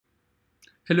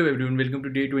Hello everyone, welcome to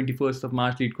day 21st of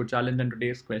March LeetCode challenge, and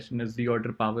today's question is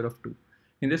reorder power of 2.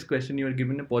 In this question you are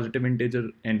given a positive integer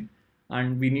n,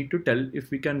 and we need to tell if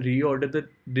we can reorder the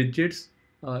digits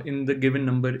in the given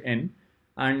number n,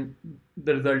 and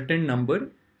the resultant number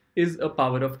is a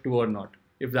power of 2 or not.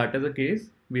 If that is the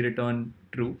case, we return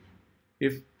true.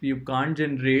 If you can't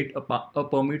generate a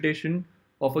permutation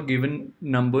of a given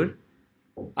number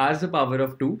as a power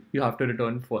of 2, you have to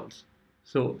return false.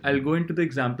 So I'll go into the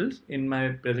examples in my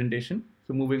presentation.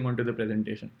 So moving on to the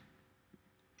presentation.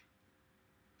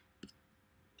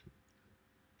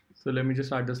 So let me just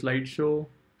start the slideshow,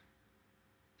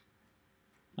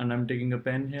 and I'm taking a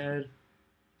pen here.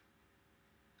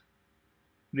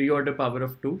 Reorder power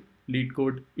of 2, lead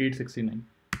code 869.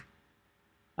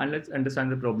 And let's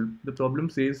understand the problem. The problem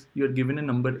says you're given a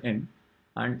number n,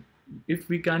 and if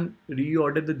we can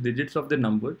reorder the digits of the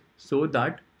number so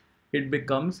that it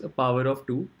becomes a power of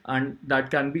 2, and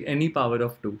that can be any power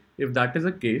of 2. If that is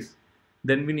the case,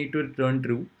 then we need to return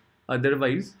true.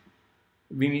 Otherwise,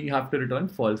 we have to return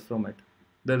false from it.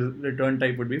 The return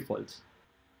type would be false.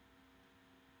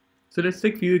 So let's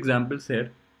take few examples here.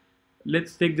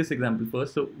 Let's take this example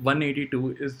first. So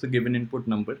 182 is the given input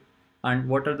number, and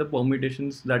what are the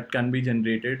permutations that can be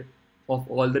generated of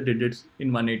all the digits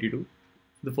in 182?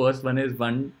 The first one is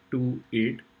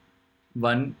 128,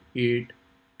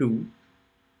 182,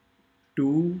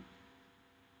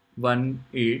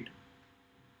 218,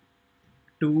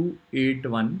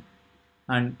 281,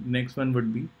 and next one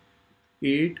would be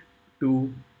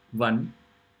 821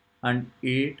 and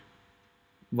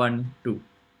 812.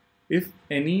 If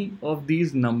any of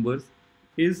these numbers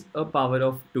is a power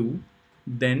of 2,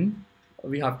 then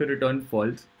we have to return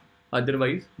false.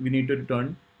 Otherwise, we need to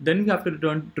return, then we have to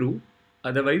return true.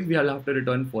 Otherwise, we will have to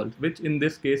return false, which in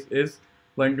this case is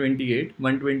 128.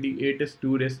 128 is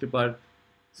 2 raised to power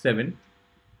 7.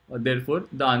 Therefore,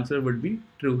 the answer would be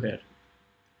true here.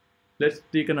 Let's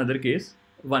take another case.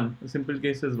 1. A simple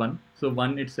case is 1. So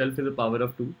 1 itself is a power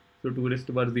of 2. So 2 raised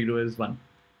to power 0 is 1.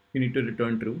 We need to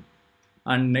return true.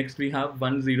 And next we have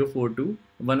 1042.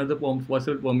 One of the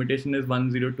possible permutation is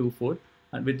 1024,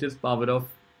 and which is power of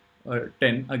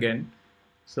 10 again.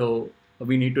 So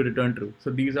we need to return true.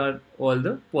 So these are all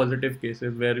the positive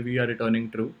cases where we are returning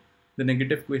true. The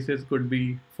negative cases could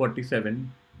be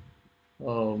 47,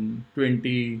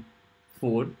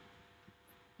 24.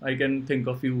 I can think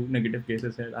of few negative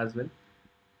cases here as well.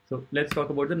 So let's talk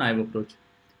about the naive approach.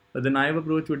 The naive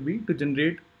approach would be to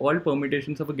generate all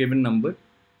permutations of a given number,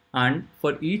 and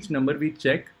for each number we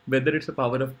check whether it's a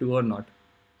power of 2 or not.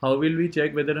 How will we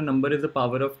check whether a number is a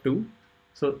power of 2?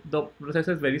 So the process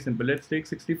is very simple. Let's take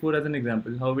 64 as an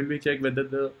example. How will we check whether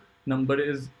the number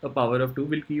is a power of 2?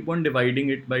 We'll keep on dividing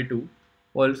it by 2.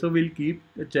 Also, we'll keep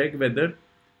check whether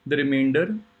the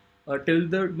remainder till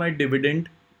my dividend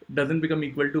doesn't become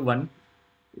equal to 1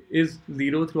 is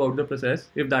 0 throughout the process.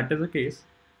 If that is the case,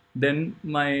 then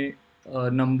my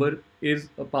number is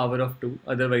a power of 2,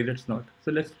 otherwise it's not.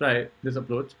 So let's try this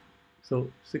approach. So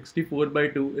 64 by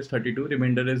 2 is 32,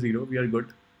 remainder is 0, we are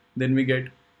good. Then we get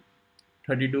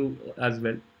 32 as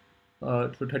well.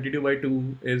 So 32 by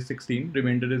 2 is 16,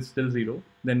 remainder is still 0.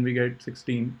 Then we get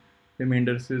 16,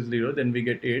 remainder is 0. Then we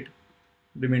get 8,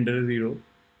 remainder is 0.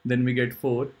 Then we get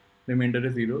 4, remainder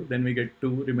is 0. Then we get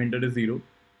 2, remainder is 0.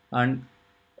 And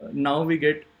now we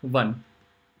get 1.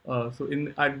 So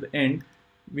at the end,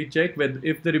 we check whether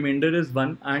if the remainder is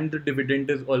 1 and the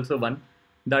dividend is also 1,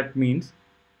 that means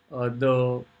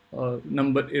the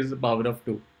number is a power of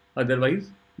 2.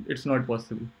 Otherwise, it's not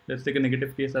possible. Let's take a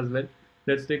negative case as well.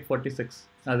 Let's take 46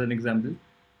 as an example.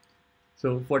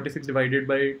 So 46 divided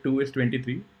by 2 is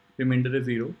 23. Remainder is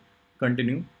 0.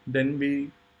 Continue. Then we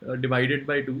divide it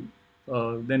by 2.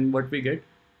 Then what we get?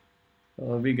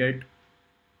 We get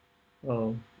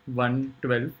 1,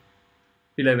 12,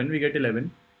 11. We get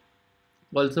 11.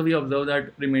 Also, we observe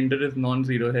that remainder is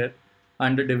non-zero here,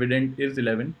 and the dividend is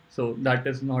 11. So that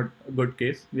is not a good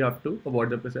case. We have to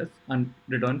abort the process and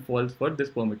return false for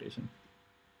this permutation.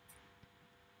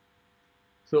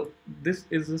 So this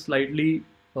is a slightly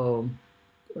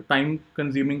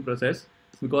time-consuming process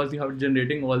because you have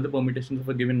generating all the permutations of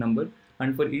a given number,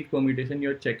 and for each permutation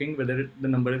you're checking whether the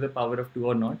number is a power of 2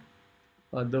 or not.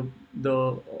 The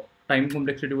time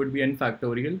complexity would be n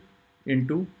factorial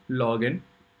into log n.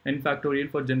 N factorial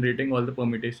for generating all the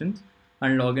permutations,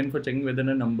 and log n for checking whether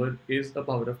a number is a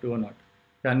power of 2 or not.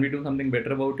 Can we do something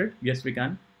better about it? Yes, we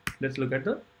can. Let's look at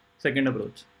the second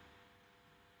approach.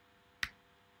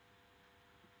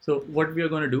 So what we are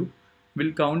going to do,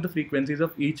 we'll count the frequencies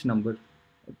of each number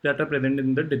that are present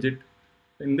in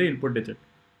the input digit.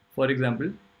 For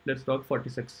example, let's talk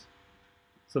 46.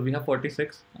 So we have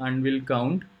 46, and we'll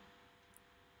count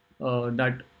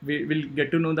that we will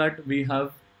get to know that we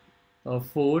have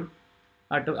 4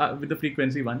 with the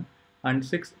frequency 1 and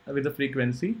 6 with the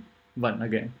frequency 1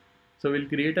 again. So we'll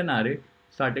create an array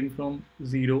starting from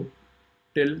 0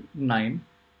 till 9,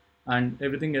 and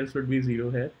everything else would be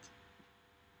 0 here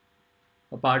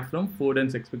apart from 4 and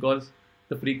 6, because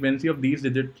the frequency of these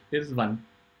digits is 1.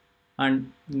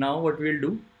 And now what we'll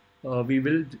do, we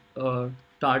will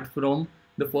start from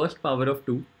the first power of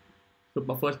 2.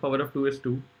 So first power of 2 is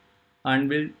 2, and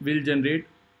we'll generate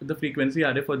the frequency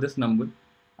array for this number.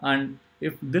 And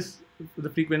if the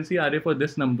frequency array for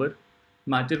this number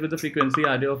matches with the frequency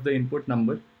array of the input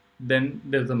number, then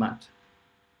there's a match,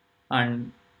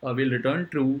 and we'll return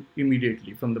true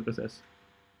immediately from the process.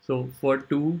 So for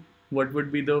 2, what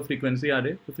would be the frequency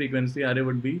array? The frequency array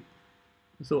would be,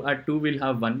 so at 2 we'll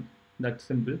have 1. That's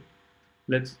simple.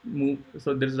 Let's move.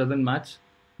 So this doesn't match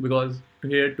because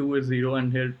here 2 is 0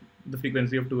 and here the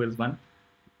frequency of 2 is 1.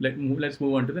 Let's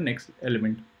move on to the next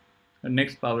element, the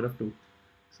next power of 2.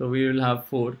 So we will have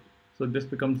 4. So this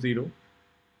becomes 0,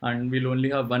 and we'll only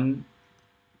have 1.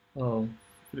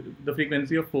 The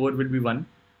frequency of 4 will be 1.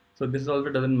 So this also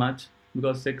doesn't match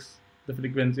because 6, the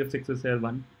frequency of 6 is here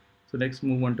 1. So let's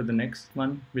move on to the next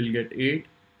one. We'll get 8,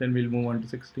 then we'll move on to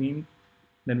 16,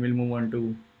 then we'll move on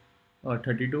to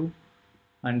 32,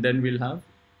 and then we'll have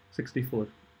 64.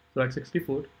 So at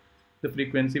 64, the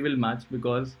frequency will match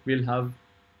because we'll have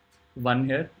 1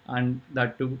 here and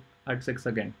that too at 6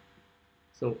 again.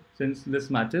 So since this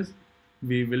matches,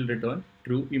 we will return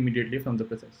true immediately from the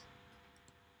process.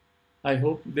 I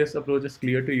hope this approach is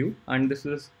clear to you, and this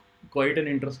is quite an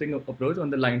interesting approach on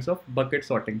the lines of bucket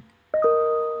sorting.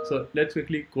 So let's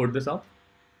quickly code this up.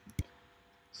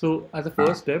 So as a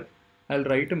first step, I'll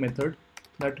write a method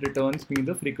that returns me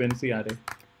the frequency array.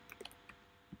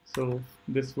 So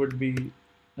this would be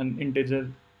an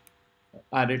integer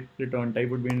array, return type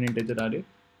would be an integer array,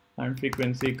 and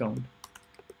frequency count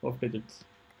of digits.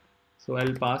 So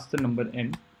I'll pass the number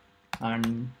n,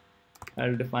 and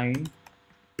I'll define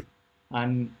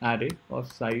an array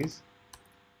of size,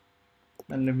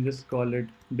 and let me just call it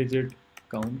digit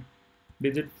count,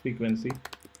 digit frequency,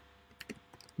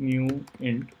 new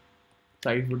int,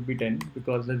 size would be 10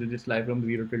 because the digits lie from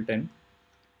 0 till 10,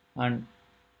 and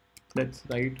let's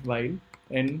write while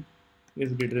n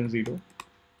is greater than 0,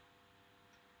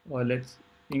 or let's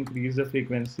increase the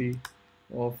frequency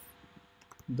of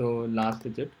the last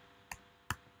digit,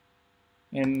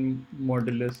 n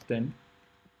modulus 10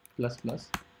 plus plus.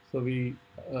 So we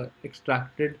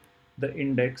extracted the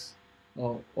index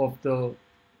of the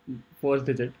first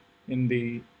digit in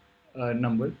the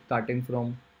number starting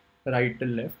from right till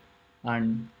left,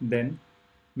 and then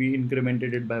we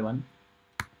incremented it by 1,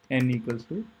 n equals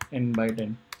to n by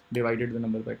 10, divided the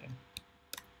number by 10,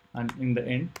 and in the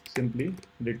end simply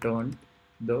returned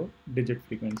the digit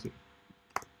frequency.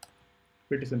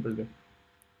 Pretty simple way.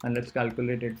 And let's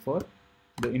calculate it for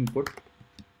the input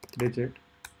digit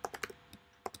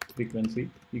frequency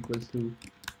equals to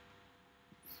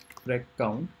frec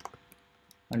count,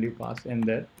 and you pass n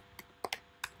there,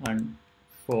 and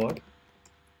for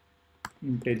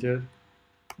integer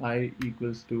I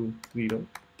equals to 0,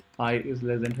 I is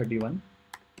less than 31,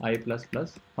 I plus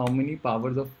plus. How many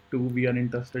powers of 2 we are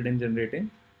interested in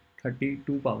generating?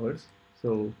 32 powers.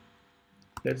 So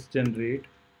let's generate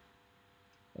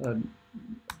a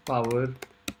power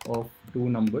of 2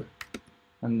 number,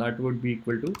 and that would be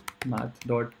equal to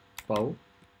math.pow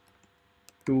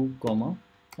 2 comma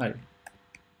I,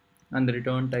 and the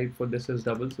return type for this is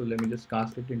double, so let me just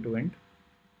cast it into int,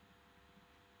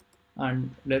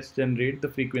 and let's generate the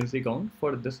frequency count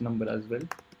for this number as well.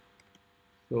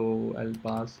 So I'll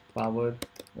pass power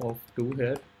of 2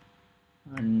 here,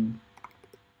 and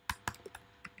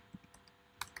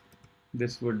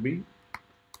this would be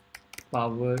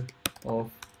power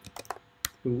of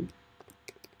 2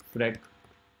 frec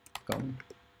count.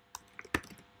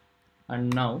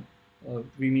 And now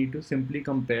we need to simply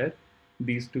compare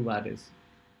these two arrays.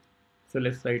 So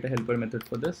let's write a helper method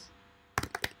for this.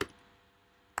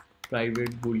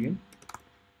 Private boolean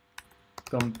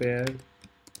compare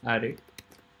array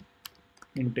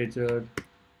integer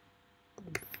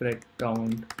frec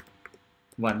count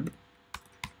 1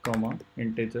 comma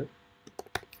integer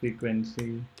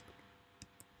frequency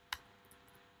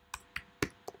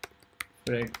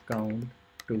frec count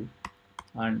 2,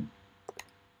 and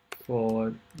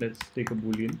for, let's take a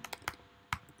boolean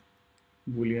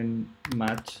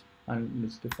match, and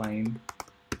let's define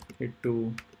it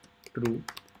to true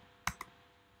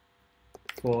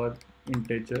for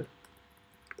integer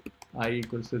I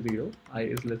equals to 0, I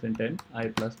is less than 10, I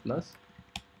plus plus,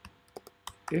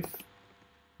 if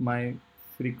my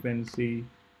frequency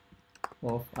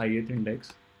of ith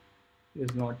index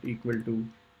is not equal to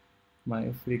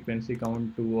my frequency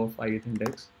count 2 of ith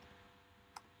index,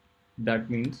 that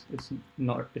means it's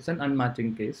an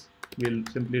unmatching case. We'll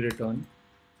simply return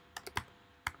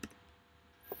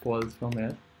false from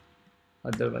here.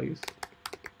 Otherwise,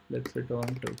 let's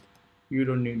return true. You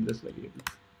don't need this variable.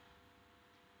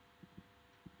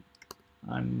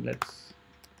 And let's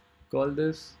call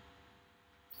this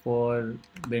for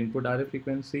the input array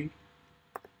frequency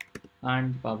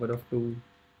and power of 2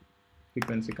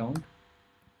 frequency count.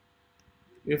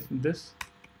 If this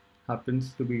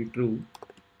happens to be true,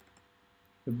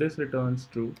 if this returns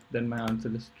true, then my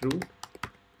answer is true.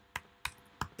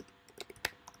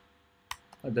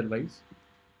 Otherwise,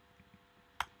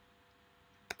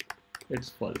 it's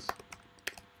false.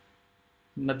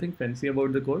 Nothing fancy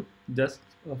about the code, just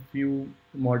a few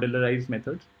modularized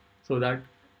methods so that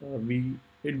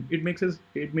it makes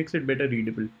it better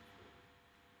readable.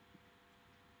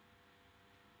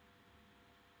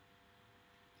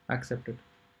 Accepted.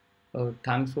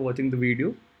 Thanks for watching the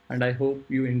video, and I hope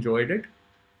you enjoyed it.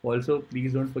 Also,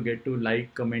 please don't forget to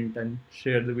like, comment, and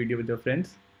share the video with your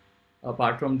friends.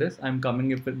 Apart from this, I'm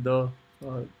coming up with the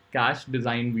cache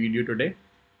design video today.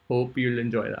 Hope you'll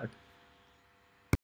enjoy that.